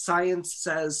 Science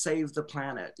says save the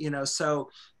planet, you know, so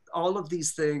all of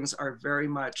these things are very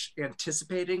much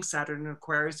anticipating Saturn and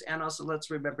Aquarius. And also,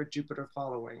 let's remember Jupiter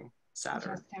following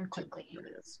Saturn. Just there quickly.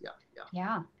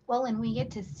 Yeah. Well, and we get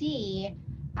to see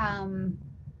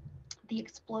the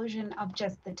explosion of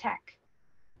just the tech,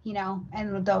 you know,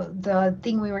 and the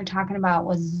thing we were talking about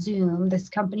was Zoom, this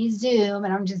company Zoom,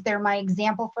 and they're my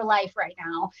example for life right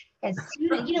now. As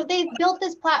soon, you know, they've built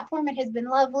this platform, it has been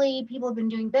lovely, people have been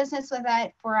doing business with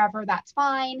it forever, that's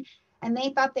fine. And they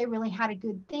thought they really had a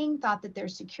good thing, thought that their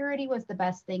security was the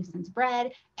best thing since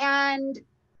bread. And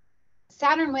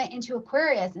Saturn went into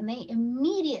Aquarius, and they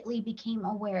immediately became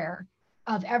aware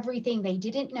of everything they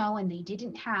didn't know and they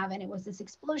didn't have, and it was this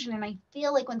explosion. And I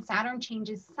feel like when Saturn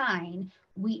changes sign,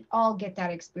 we all get that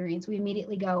experience. We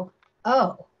immediately go,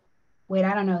 oh, wait,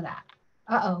 I don't know that.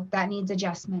 Uh-oh, that needs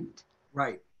adjustment.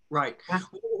 Right. Yeah.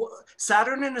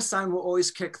 Saturn in a sign will always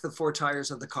kick the 4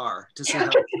 tires of the car to see how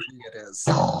easy it is.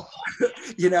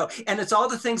 You know, and it's all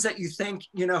the things that you think,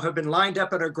 you know, have been lined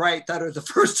up and are great that are the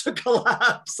first to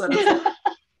collapse.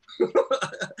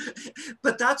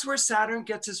 But that's where Saturn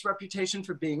gets his reputation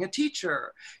for being a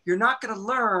teacher. You're not going to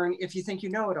learn if you think you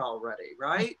know it already,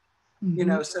 right? You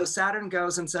know, so Saturn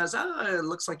goes and says, oh, it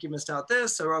looks like you missed out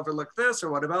this or overlooked this,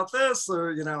 or what about this?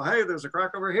 Or, you know, hey, there's a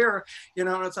crack over here, you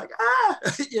know, and it's like,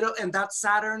 you know, and that's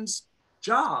Saturn's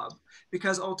job,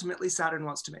 because ultimately Saturn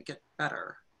wants to make it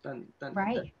better than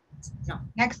right. Yeah.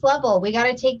 Next level. We got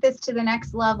to take this to the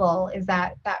next level. Is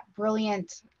that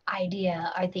brilliant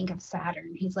idea, I think, of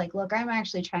Saturn. He's like, look, I'm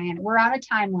actually trying. We're on a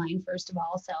timeline, first of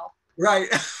all. So, right.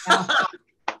 Yeah.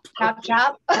 Chop,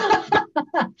 chop.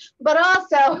 But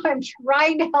also, I'm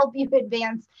trying to help you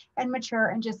advance and mature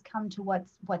and just come to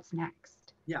what's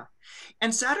next. Yeah.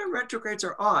 And Saturn retrogrades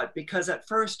are odd because at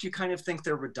first you kind of think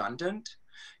they're redundant.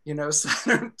 You know,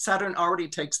 Saturn already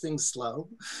takes things slow.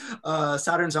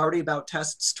 Saturn's already about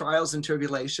tests, trials, and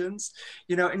tribulations,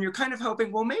 you know, and you're kind of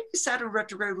hoping, well, maybe Saturn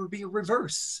retrograde would be a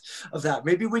reverse of that.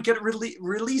 Maybe we get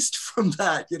released from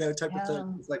that, you know, type of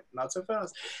thing. It's like, not so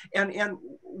fast. And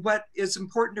what is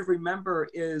important to remember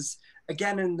is,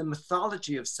 again, in the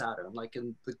mythology of Saturn, like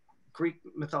in the Greek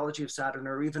mythology of Saturn,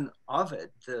 or even Ovid,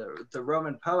 the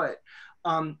Roman poet,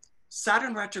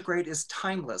 Saturn retrograde is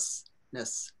timeless.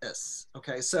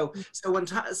 Okay, so when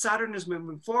Saturn is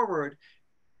moving forward,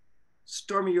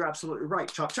 Stormie, you're absolutely right.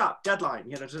 Chop, chop, deadline.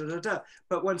 You know,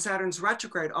 But when Saturn's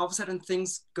retrograde, all of a sudden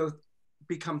things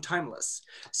become timeless.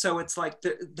 So it's like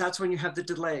that's when you have the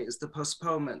delays, the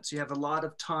postponements. You have a lot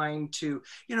of time to,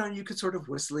 you know, you could sort of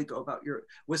whistle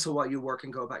while you work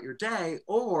and go about your day,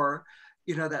 or,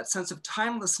 you know, that sense of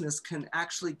timelessness can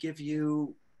actually give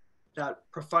you that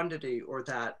profundity or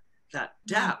that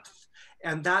depth.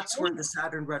 And that's where the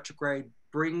Saturn retrograde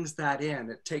brings that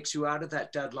in. It takes you out of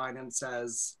that deadline and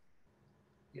says,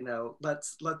 you know,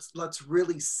 let's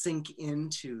really sink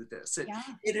into this.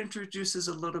 It introduces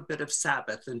a little bit of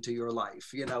Sabbath into your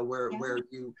life, you know, where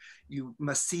you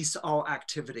must cease all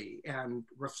activity and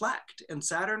reflect. And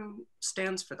Saturn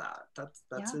stands for that.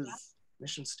 That's his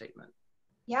mission statement.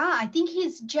 Yeah, I think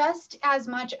he's just as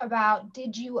much about,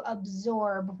 did you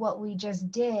absorb what we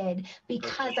just did?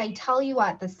 Because I tell you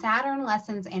what, the Saturn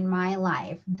lessons in my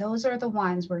life, those are the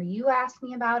ones where you ask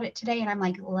me about it today and I'm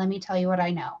like, let me tell you what I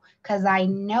know, because I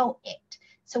know it.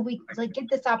 So we like get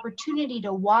this opportunity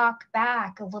to walk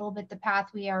back a little bit the path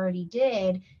we already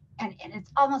did. And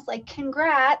it's almost like,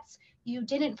 congrats, you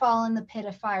didn't fall in the pit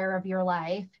of fire of your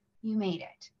life. You made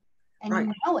it. And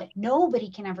you know it. Nobody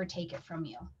can ever take it from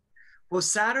you. Well,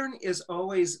 Saturn is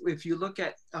always, if you look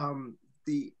at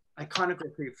the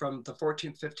iconography from the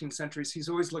 14th, 15th centuries, he's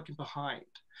always looking behind,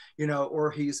 you know, or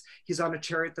he's on a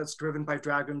chariot that's driven by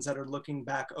dragons that are looking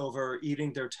back over,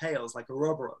 eating their tails, like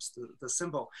Ouroboros, the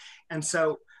symbol. And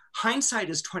so hindsight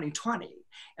is 2020.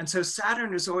 And so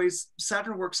Saturn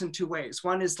works in two ways.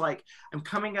 One is like, I'm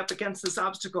coming up against this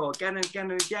obstacle again and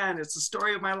again and again. It's the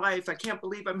story of my life. I can't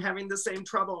believe I'm having the same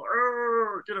trouble.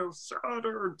 You know,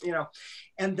 Saturn, you know.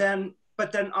 And then,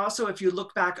 but then also if you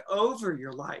look back over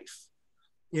your life,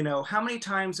 you know, how many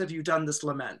times have you done this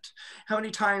lament? How many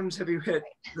times have you hit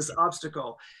this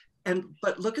obstacle?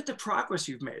 But look at the progress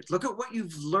you've made. Look at what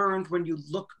you've learned when you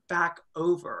look back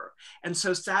over. And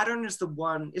so Saturn is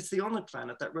it's the only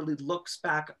planet that really looks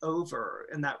back over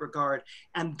in that regard.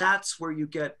 And that's where you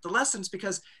get the lessons,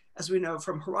 because as we know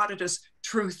from Herodotus,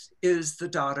 truth is the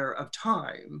daughter of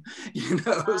time, you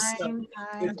know, so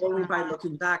it's only by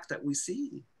looking back that we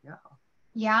see.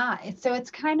 Yeah, so it's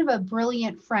kind of a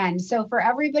brilliant friend. So for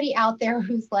everybody out there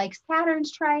who's like,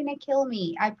 Saturn's trying to kill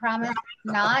me, I promise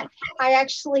not. I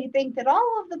actually think that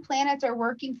all of the planets are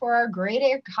working for our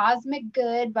greater cosmic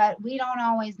good, but we don't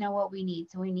always know what we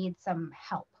need. So we need some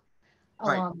help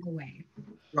along the way.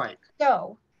 Right.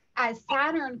 So as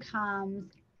Saturn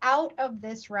comes out of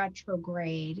this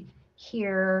retrograde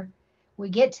here, we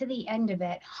get to the end of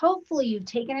it. Hopefully you've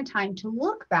taken a time to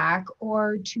look back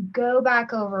or to go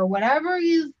back over whatever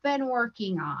you've been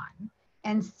working on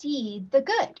and see the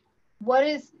good.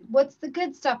 What's the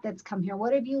good stuff that's come here?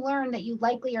 What have you learned that you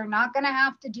likely are not going to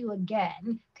have to do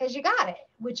again because you got it,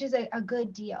 which is a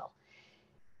good deal.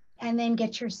 And then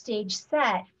get your stage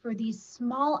set for these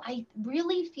small, I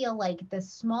really feel like the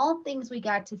small things we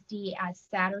got to see as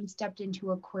Saturn stepped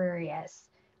into Aquarius,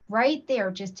 right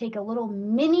there, just take a little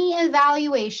mini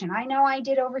evaluation. I know I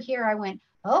did over here. I went,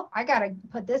 oh, I got to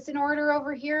put this in order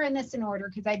over here and this in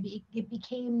order, because it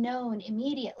became known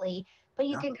immediately. But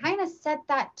you can kind of set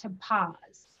that to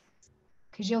pause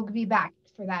because you'll be back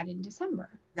for that in December.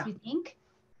 Do you think?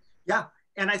 Yeah.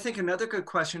 And I think another good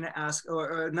question to ask,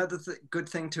 or another good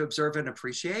thing to observe and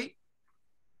appreciate,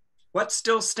 what's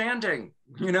still standing?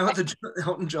 You know, the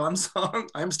Elton John song,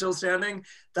 I'm Still Standing,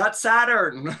 that's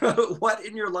Saturn. What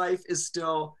in your life is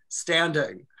still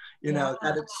standing? You know,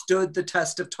 that it stood the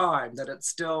test of time, that it's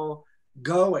still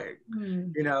going.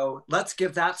 You know, let's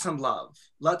give that some love.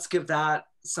 Let's give that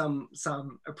some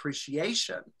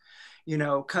appreciation, you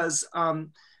know, because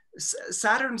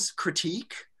Saturn's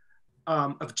critique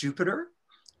of Jupiter,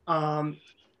 and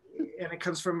it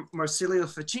comes from Marsilio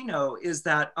Ficino, is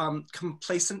that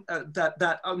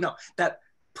that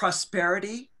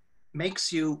prosperity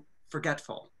makes you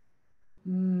forgetful.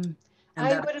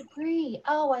 I would agree.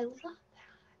 Oh, I love that.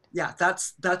 Yeah,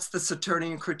 that's the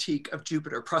Saturnian critique of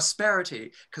Jupiter.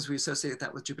 Prosperity, because we associate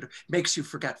that with Jupiter, makes you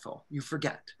forgetful. You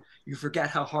forget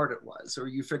how hard it was, or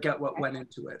you forget what went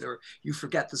into it, or you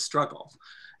forget the struggle,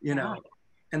 you know.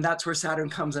 And that's where Saturn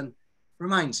comes and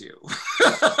reminds you.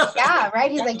 Yeah, right.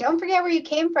 He's like, don't forget where you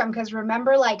came from, because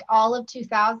remember, like all of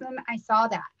 2000, I saw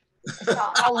that. I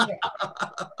saw all of it.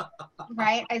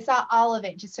 Right? I saw all of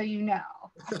it, just so you know.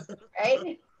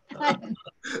 Right?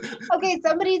 Okay,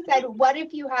 somebody said, what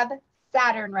if you have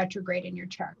Saturn retrograde in your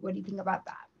chart? What do you think about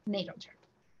that? Natal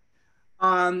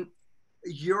chart.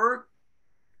 Your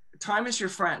time is your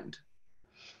friend.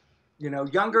 You know,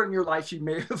 younger in your life, you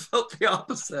may have felt the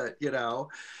opposite, you know,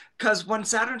 because when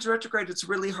Saturn's retrograde, it's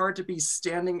really hard to be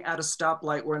standing at a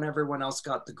stoplight when everyone else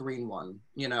got the green one,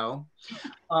 you know.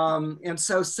 And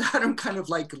so Saturn kind of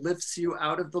like lifts you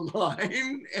out of the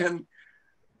line and,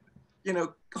 you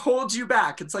know, holds you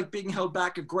back. It's like being held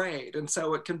back a grade. And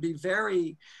so it can be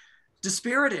very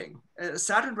dispiriting.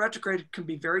 Saturn retrograde can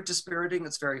be very dispiriting.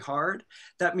 It's very hard.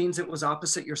 That means it was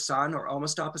opposite your sun, or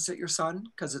almost opposite your sun,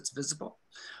 because it's visible.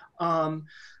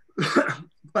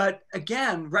 But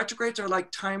again, retrogrades are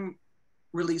like time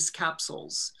release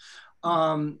capsules.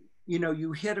 You know,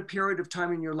 you hit a period of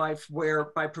time in your life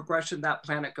where by progression, that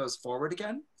planet goes forward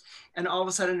again. And all of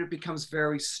a sudden it becomes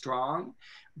very strong.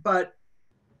 But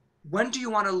when do you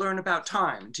want to learn about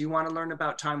time? Do you want to learn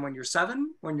about time when you're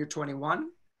 7, when you're 21,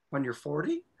 when you're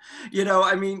 40? You know,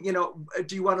 I mean, you know,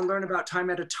 do you want to learn about time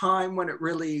at a time when it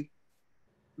really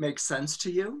makes sense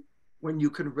to you, when you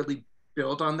can really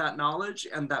build on that knowledge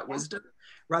and that wisdom,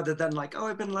 rather than like, oh,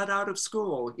 I've been let out of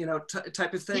school, you know,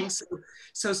 type of thing.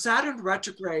 So Saturn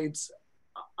retrogrades,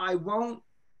 I won't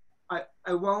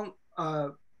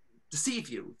deceive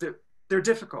you. They're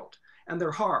difficult and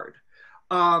they're hard,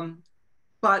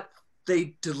 but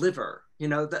they deliver. You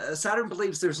know, Saturn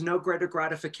believes there's no greater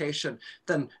gratification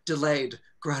than delayed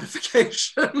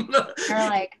gratification. You're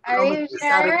like, are you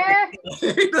sure?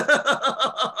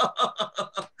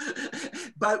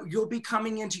 But you'll be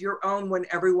coming into your own when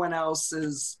everyone else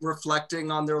is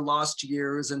reflecting on their lost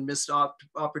years and missed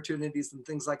opportunities and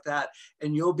things like that.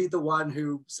 And you'll be the one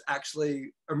who's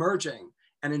actually emerging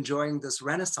and enjoying this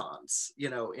renaissance, you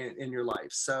know, in your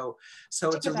life. So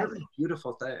it's a really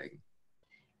beautiful thing.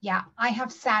 Yeah, I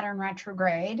have Saturn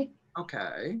retrograde.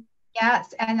 Okay.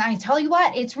 Yes, and I tell you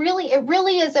what, it really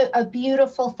is a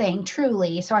beautiful thing,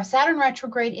 truly. So I have Saturn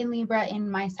retrograde in Libra in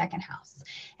my second house.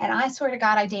 And I swear to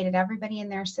God, I dated everybody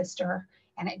and their sister,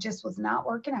 and it just was not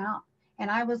working out. And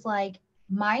I was like,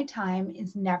 my time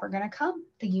is never going to come.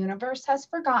 The universe has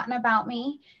forgotten about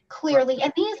me, clearly.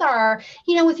 And these are,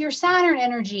 you know, with your Saturn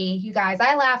energy, you guys,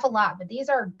 I laugh a lot, but these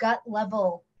are gut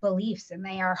level beliefs, and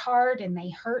they are hard and they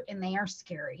hurt and they are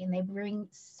scary, and they bring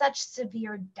such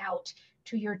severe doubt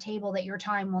to your table that your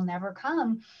time will never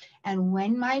come. And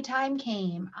when my time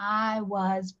came, I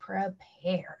was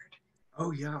prepared.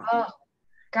 Oh yeah. Oh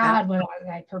God, was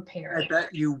I prepared. I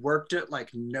bet you worked it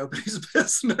like nobody's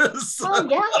business. Oh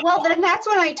yeah. Well, then that's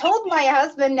when I told my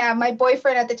husband, my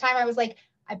boyfriend at the time, I was like,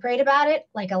 I prayed about it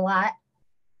like a lot,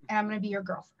 and I'm going to be your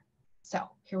girlfriend. So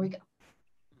here we go.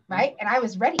 Right. And I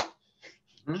was ready.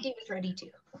 He was ready too.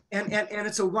 And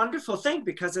it's a wonderful thing,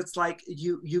 because it's like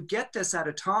you get this at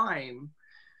a time.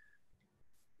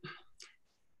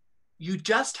 You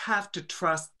just have to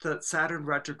trust that Saturn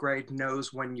retrograde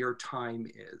knows when your time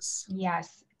is.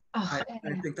 Yes. I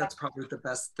think that's probably the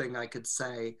best thing I could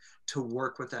say to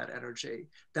work with that energy,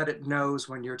 that it knows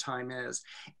when your time is.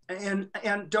 And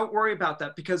don't worry about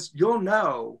that, because you'll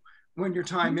know when your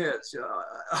time is.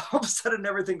 All of a sudden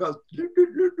everything goes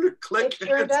click. It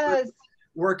sure does.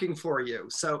 Working for you.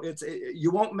 So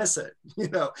you won't miss it, you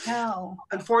know. No.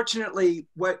 Unfortunately,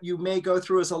 what you may go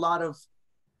through is a lot of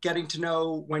getting to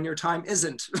know when your time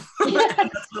isn't. Yes.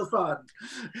 That's so fun,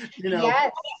 you know.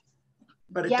 Yes.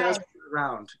 But it does come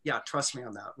around. Yeah, trust me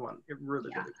on that one. It really,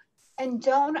 really. And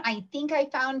I think I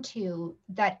found too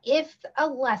that if a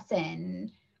lesson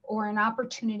or an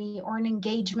opportunity or an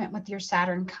engagement with your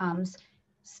Saturn comes,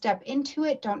 step into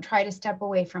it. Don't try to step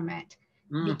away from it.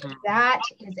 Because that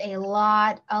is a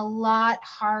lot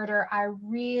harder. I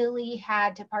really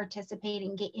had to participate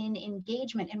and get in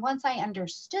engagement. And once I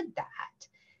understood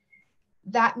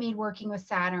that made working with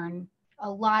Saturn a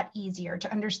lot easier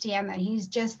to understand that he's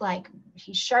just like,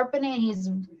 he's sharpening, he's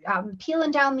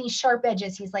peeling down these sharp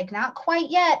edges. He's like, not quite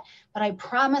yet, but I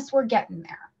promise we're getting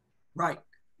there. Right.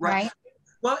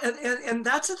 Well, and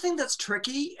that's the thing that's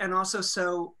tricky and also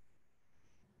so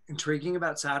intriguing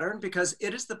about Saturn, because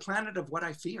it is the planet of what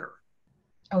I fear.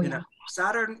 Oh, yeah.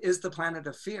 Saturn is the planet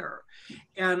of fear.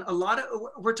 And a lot of,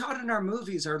 we're taught in our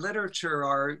movies, our literature,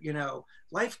 our,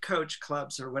 life coach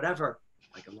clubs or whatever,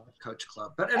 like a life coach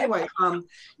club. But anyway,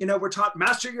 we're taught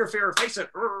master your fear, face it,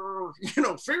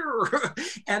 fear.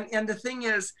 And the thing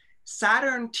is,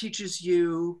 Saturn teaches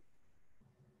you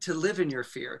to live in your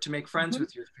fear, to make friends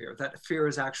with your fear, that fear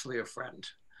is actually a friend.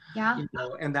 Yeah.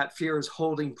 And that fear is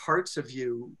holding parts of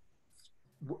you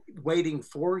waiting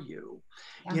for you,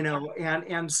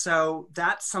 and so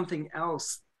that's something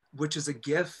else, which is a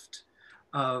gift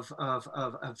of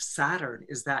Saturn,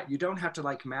 is that you don't have to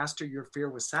like master your fear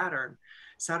with Saturn.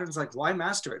 Saturn's like, why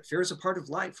master it? Fear is a part of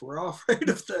life. We're all afraid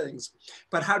of things.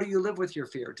 But how do you live with your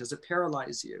fear? Does it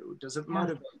paralyze you? Does it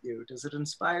motivate you? Does it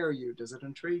inspire you? Does it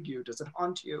intrigue you? Does it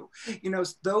haunt you?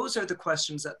 Those are the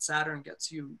questions that Saturn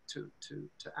gets you to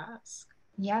ask.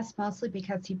 Yes, mostly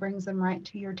because he brings them right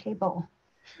to your table.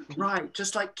 Right,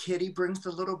 just like Kitty brings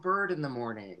the little bird in the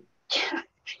morning.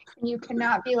 You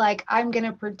cannot be like, I'm going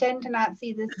to pretend to not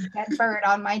see this dead bird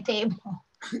on my table.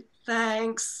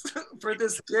 Thanks for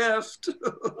this gift.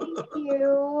 Thank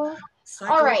you.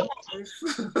 All right.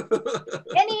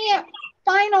 Any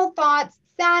final thoughts?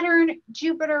 Saturn,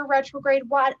 Jupiter retrograde,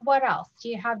 what else do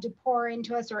you have to pour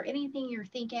into us, or anything you're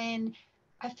thinking?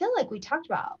 I feel like we talked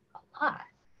about a lot.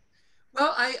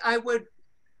 Well, I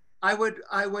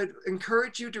would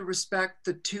encourage you to respect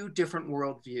the two different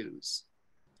worldviews.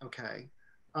 Okay.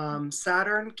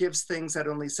 Saturn gives things that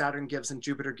only Saturn gives, and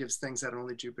Jupiter gives things that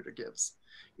only Jupiter gives.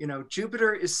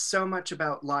 Jupiter is so much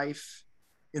about life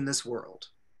in this world,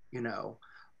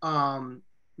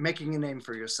 making a name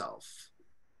for yourself,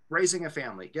 raising a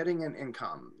family, getting an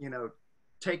income,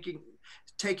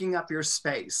 taking up your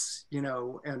space,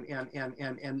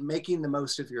 and making the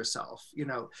most of yourself,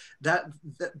 that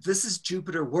this is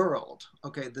Jupiter world.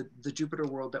 Okay. The Jupiter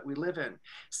world that we live in.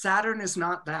 Saturn is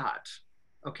not that.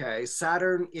 Okay.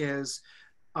 Saturn is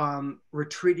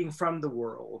retreating from the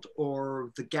world,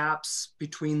 or the gaps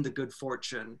between the good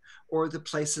fortune, or the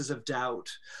places of doubt,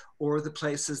 or the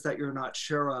places that you're not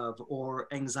sure of, or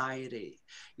anxiety.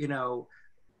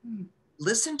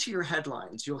 Listen to your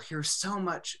headlines. You'll hear so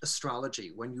much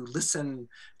astrology when you listen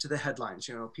to the headlines.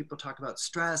 People talk about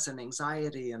stress and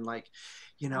anxiety and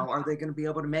are they going to be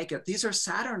able to make it? These are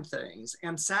Saturn things,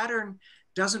 and Saturn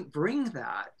doesn't bring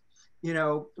that.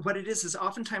 What it is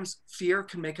oftentimes fear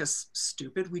can make us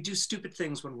stupid. We do stupid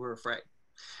things when we're afraid.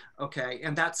 Okay.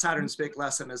 And that's Saturn's big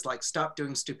lesson, is like, stop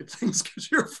doing stupid things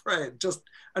because you're afraid. Just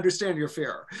understand your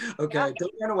fear. Okay. Yeah.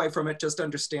 Don't run away from it. Just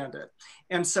understand it.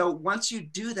 And so once you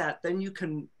do that, then you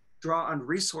can draw on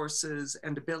resources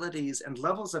and abilities and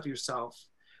levels of yourself,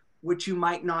 which you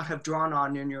might not have drawn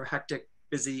on in your hectic,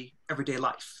 busy everyday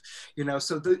life.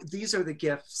 So these are the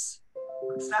gifts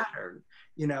of Saturn.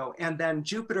 And then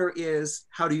Jupiter is,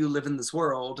 how do you live in this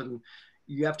world? And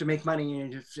you have to make money,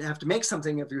 and you have to make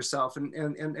something of yourself.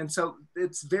 And so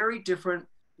it's very different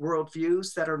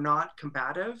worldviews that are not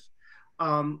combative.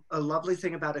 A lovely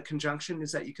thing about a conjunction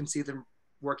is that you can see them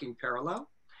working parallel.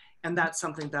 And that's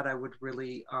something that I would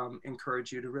really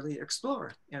encourage you to really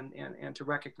explore and to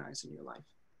recognize in your life.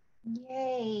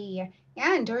 Yay.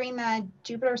 And during the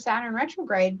Jupiter Saturn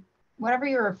retrograde, whatever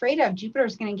you're afraid of,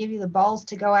 Jupiter's going to give you the balls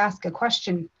to go ask a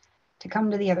question to come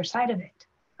to the other side of it.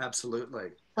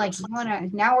 Absolutely. Like, Absolutely.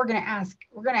 Now we're going to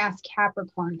ask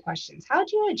Capricorn questions.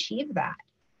 How'd you achieve that?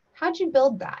 How'd you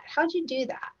build that? How'd you do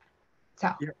that?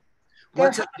 So yeah.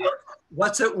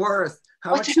 What's it worth?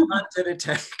 How much time did it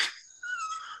take?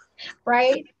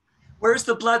 Right? Where's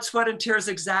the blood, sweat, and tears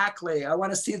exactly? I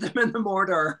want to see them in the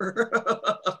mortar.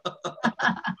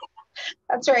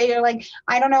 That's right. You're like,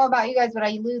 I don't know about you guys, but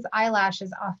I lose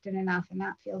eyelashes often enough, and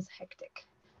that feels hectic.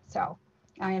 So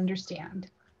I understand.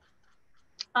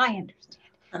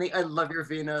 Honey, I love your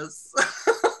Venus.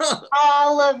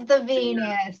 All of the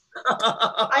Venus.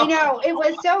 I know. It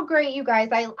was so great, you guys.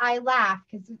 I laugh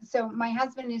because so my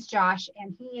husband is Josh,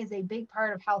 and he is a big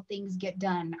part of how things get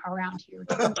done around here.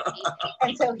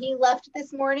 And so he left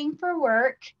this morning for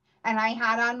work, and I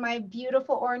had on my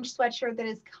beautiful orange sweatshirt that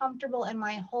is comfortable and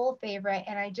my whole favorite.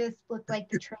 And I just looked like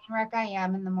the train wreck I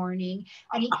am in the morning.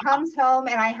 And he comes home,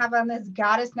 and I have on this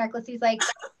goddess necklace. He's like, do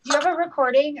you have a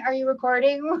recording? Are you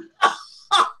recording?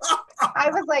 I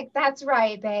was like, that's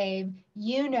right, babe.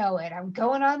 You know it. I'm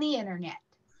going on the internet.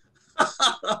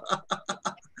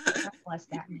 bless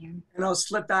that man. And I'll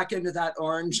slip back into that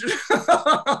orange.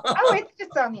 Oh, it's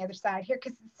just on the other side here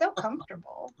because it's so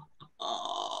comfortable.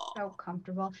 Oh, So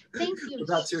comfortable. Thank you.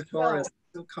 that's your Taurus.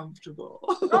 So comfortable.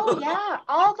 Oh yeah,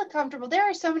 all the comfortable. There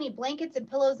are so many blankets and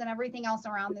pillows and everything else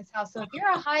around this house. So if you're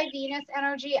a high Venus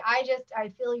energy,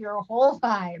 I feel your whole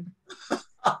vibe.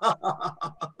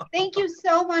 Thank you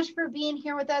so much for being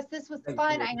here with us. This was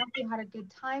fun. I hope you had a good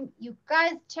time. You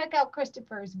guys check out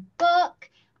Christopher's book.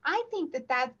 I think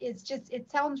that is just,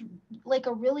 it sounds like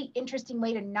a really interesting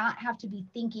way to not have to be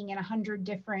thinking in 100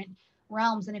 different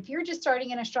realms. And if you're just starting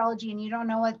in astrology and you don't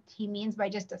know what he means by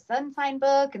just a sun sign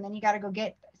book, and then you got to go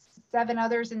get 7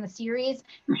 others in the series,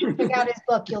 check out his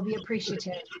book. You'll be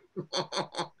appreciative.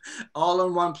 All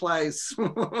in one place.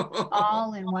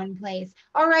 All in one place.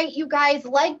 All right, you guys,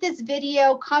 like this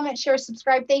video, comment, share,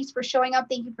 subscribe. Thanks for showing up.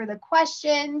 Thank you for the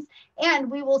questions. And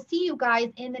we will see you guys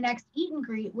in the next Eat and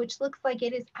Greet, which looks like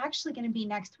it is actually going to be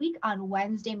next week on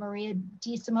Wednesday. Maria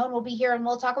D. Simone will be here and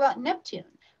we'll talk about Neptune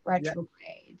retrograde.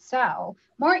 Yep. So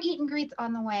more Eat and Greets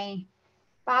on the way.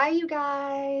 Bye, you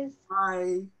guys.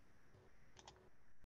 Bye.